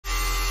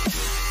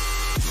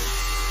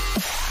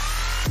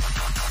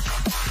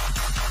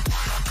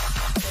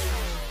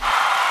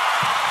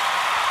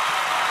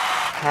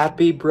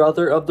Happy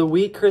Brother of the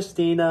Week,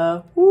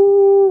 Christina.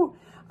 Woo!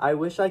 I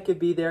wish I could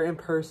be there in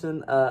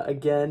person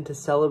again to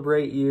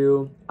celebrate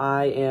you.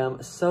 I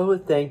am so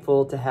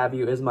thankful to have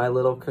you as my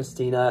little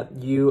Christina.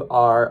 You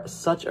are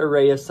such a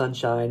ray of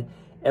sunshine.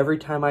 Every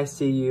time I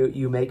see you,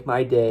 you make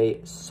my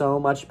day so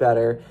much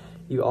better.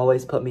 You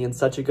always put me in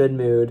such a good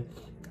mood.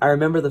 I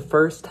remember the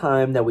first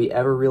time that we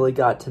ever really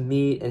got to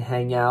meet and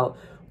hang out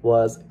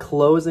was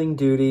closing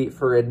duty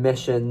for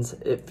admissions.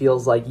 It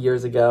feels like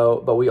years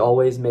ago, but we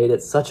always made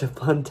it such a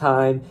fun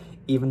time,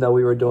 even though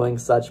we were doing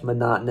such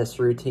monotonous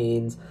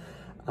routines.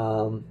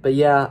 But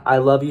yeah, I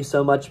love you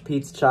so much,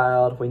 Pete's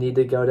child. We need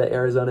to go to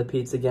Arizona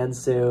Pete's again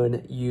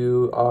soon.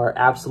 You are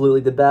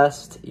absolutely the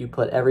best. You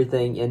put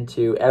everything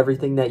into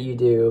everything that you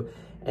do,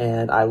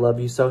 and I love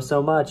you so,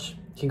 so much.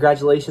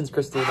 Congratulations,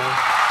 Christina.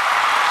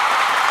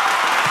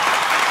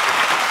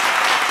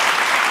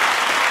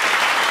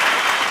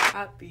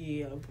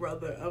 Happy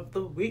Brother of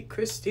the Week,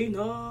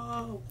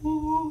 Christina.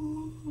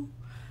 Woo!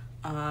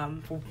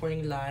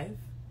 Reporting live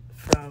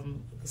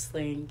from the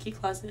Slaying Key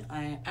Closet.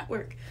 I am at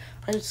work.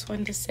 I just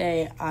wanted to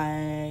say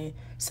I'm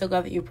so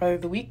glad that you're Brother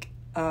of the Week.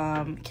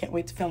 Can't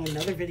wait to film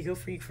another video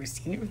for you for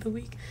Senior of the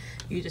Week.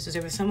 You just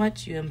deserve it so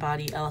much. You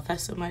embody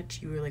LFS so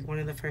much. You were like one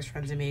of the first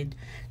friends I made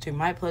during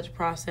my pledge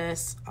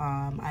process.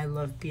 I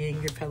love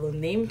being your fellow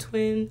name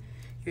twin.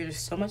 You're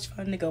just so much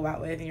fun to go out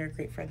with, and you're a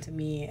great friend to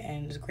me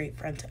and just a great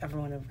friend to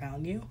everyone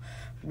around you.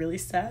 I'm really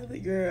sad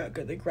that you're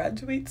gonna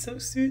graduate so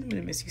soon. I'm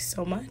gonna miss you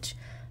so much.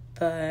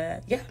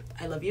 But yeah,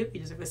 I love you. You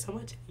deserve it so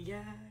much.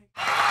 Yeah.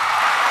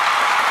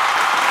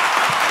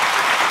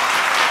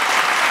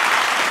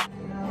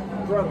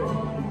 Brother.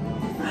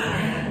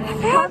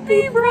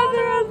 Happy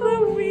Brother of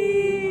the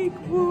Week!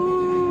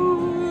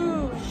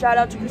 Woo! Shout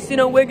out to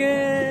Christina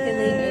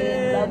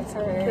Wiggins. Loves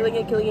her.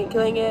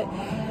 Killing it.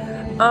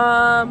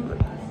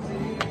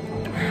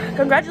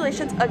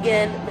 Congratulations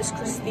again, Miss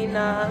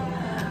Christina.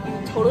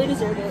 Totally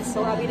deserve it.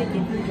 So happy to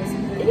give you this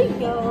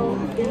video.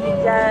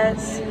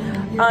 Yes.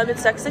 It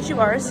sucks that you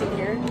are a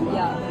senior.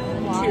 Yeah.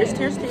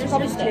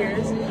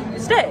 Tears.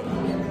 Stay.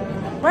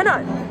 Why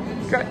not?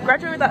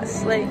 Graduate with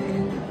us. Like,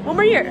 one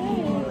more year.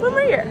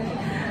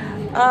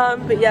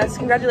 But yes,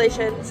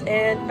 congratulations.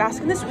 And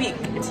bask in this week.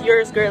 It's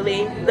yours,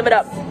 girly. Live it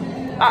up.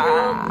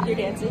 Your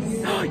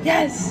dances.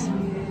 Yes.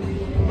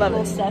 Love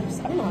Little it. steps.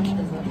 I don't know how she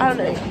does that. I don't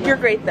know. You're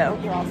great, though.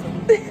 You're awesome.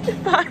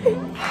 Bye.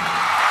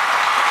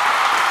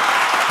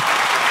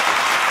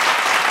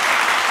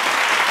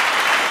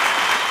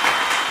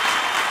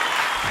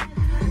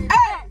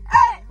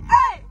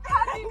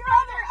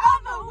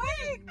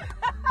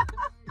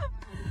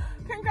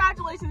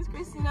 Congratulations,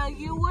 Christina.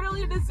 You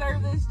literally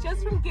deserve this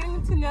just from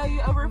getting to know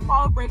you over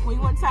fall break when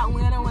we went to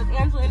Atlanta with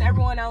Angela and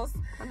everyone else.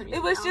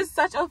 It was just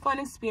such a fun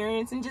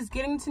experience, and just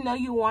getting to know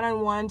you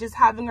one-on-one, just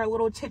having our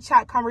little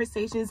chit-chat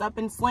conversations up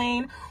in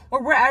Slane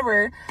or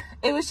wherever.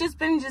 It was just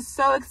been just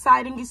so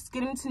exciting just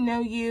getting to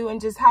know you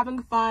and just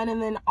having fun,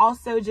 and then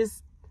also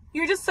just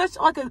you're just such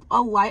like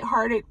a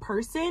lighthearted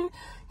person.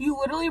 You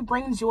literally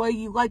bring joy.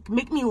 You like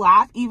make me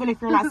laugh even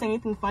if you're not saying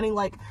anything funny.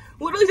 Like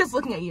literally just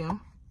looking at you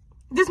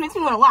just makes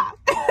me want to laugh.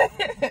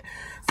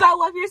 So I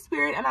love your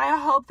spirit, and I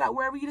hope that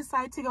wherever you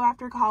decide to go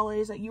after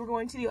college, that you're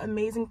going to do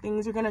amazing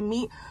things. You're going to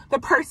meet the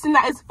person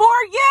that is for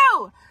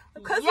you,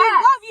 because we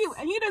love you,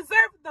 and you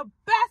deserve the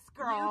best,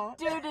 girl.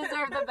 You do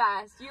deserve the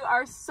best. You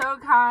are so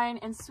kind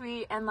and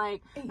sweet, and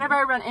like whenever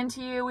I run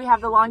into you, we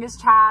have the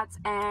longest chats,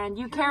 and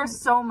you care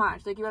so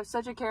much. Like you have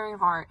such a caring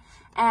heart,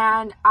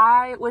 and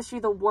I wish you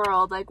the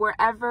world. Like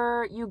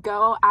wherever you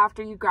go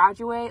after you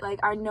graduate, like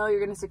I know you're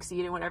going to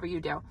succeed in whatever you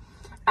do.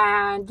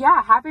 And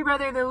yeah, happy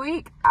Brother of the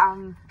Week.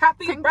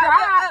 Happy congrats.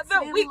 Brother of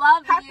the We Week.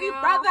 love Happy you.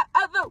 Brother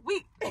of the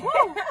Week.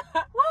 Woo.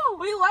 Woo.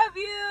 We love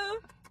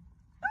you.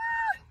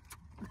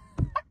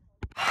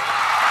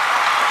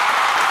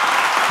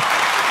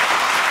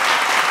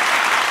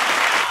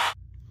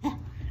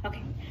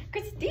 Okay.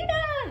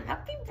 Christina,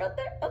 happy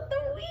Brother of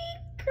the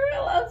Week.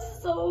 Girl, I'm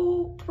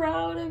so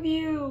proud of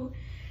you.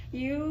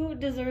 You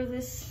deserve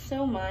this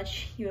so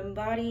much. You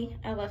embody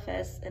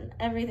LFS and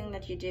everything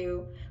that you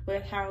do,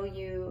 with how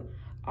you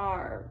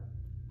are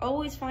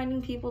always finding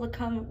people to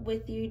come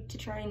with you to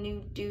try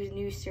and do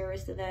new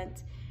service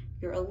events.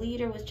 You're a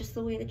leader with just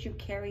the way that you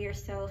carry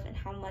yourself and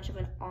how much of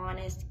an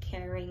honest,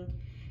 caring,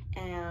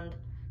 and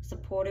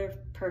supportive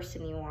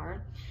person you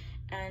are.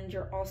 And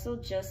you're also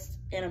just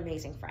an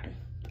amazing friend.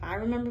 I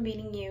remember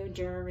meeting you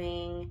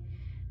during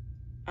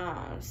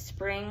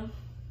spring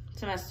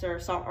semester,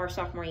 our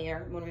sophomore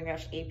year, when we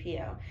watched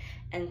APO,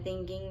 and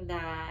thinking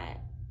that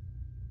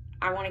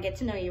I want to get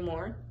to know you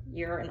more.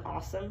 You're an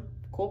awesome,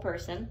 cool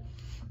person.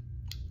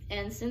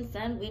 And since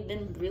then, we've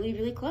been really,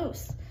 really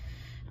close.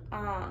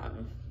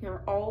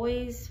 You're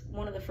always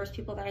one of the first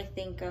people that I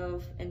think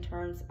of in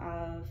terms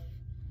of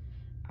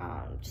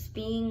just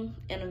being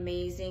an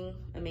amazing,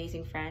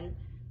 amazing friend.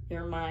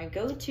 You're my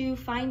go-to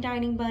fine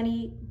dining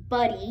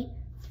buddy,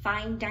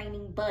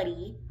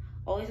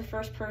 always the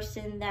first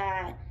person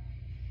that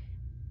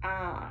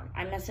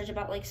I message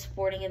about like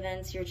sporting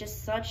events. You're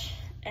just such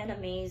an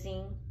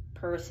amazing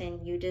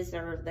person. You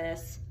deserve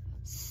this.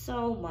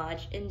 so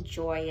much.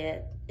 Enjoy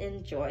it.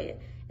 Enjoy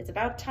it. It's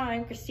about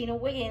time Christina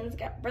Wiggins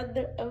got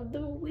Brother of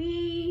the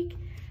Week.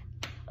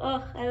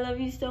 Oh, I love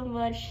you so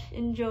much.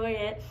 Enjoy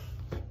it.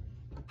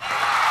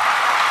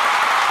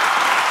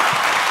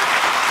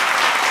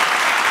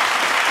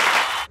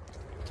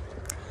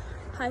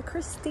 Hi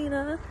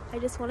Christina, I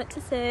just wanted to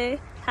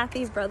say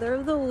happy Brother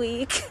of the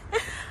Week.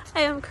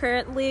 I am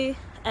currently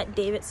at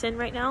Davidson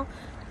right now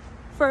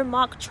for a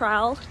mock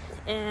trial,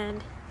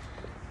 and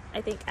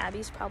I think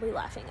Abby's probably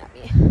laughing at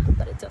me,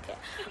 but it's okay.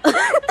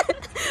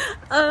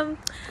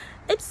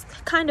 It's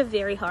kind of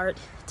very hard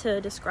to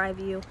describe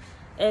you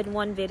in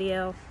one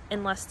video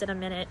in less than a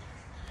minute,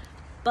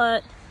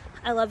 but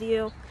I love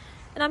you,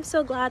 and I'm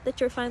so glad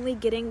that you're finally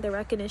getting the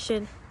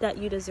recognition that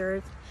you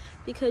deserve,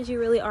 because you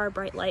really are a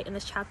bright light in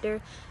this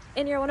chapter,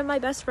 and you're one of my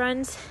best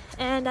friends,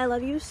 and I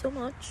love you so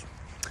much.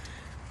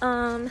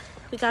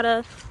 We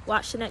gotta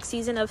watch the next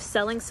season of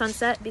Selling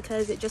Sunset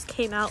because it just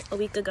came out a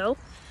week ago.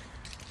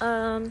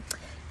 And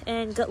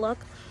good luck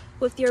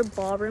with your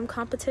ballroom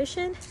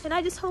competition, and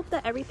I just hope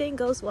that everything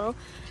goes well.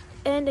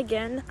 And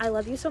again, I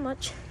love you so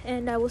much,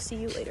 and I will see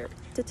you later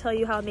to tell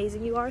you how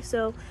amazing you are.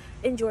 So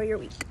enjoy your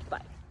week.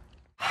 Bye.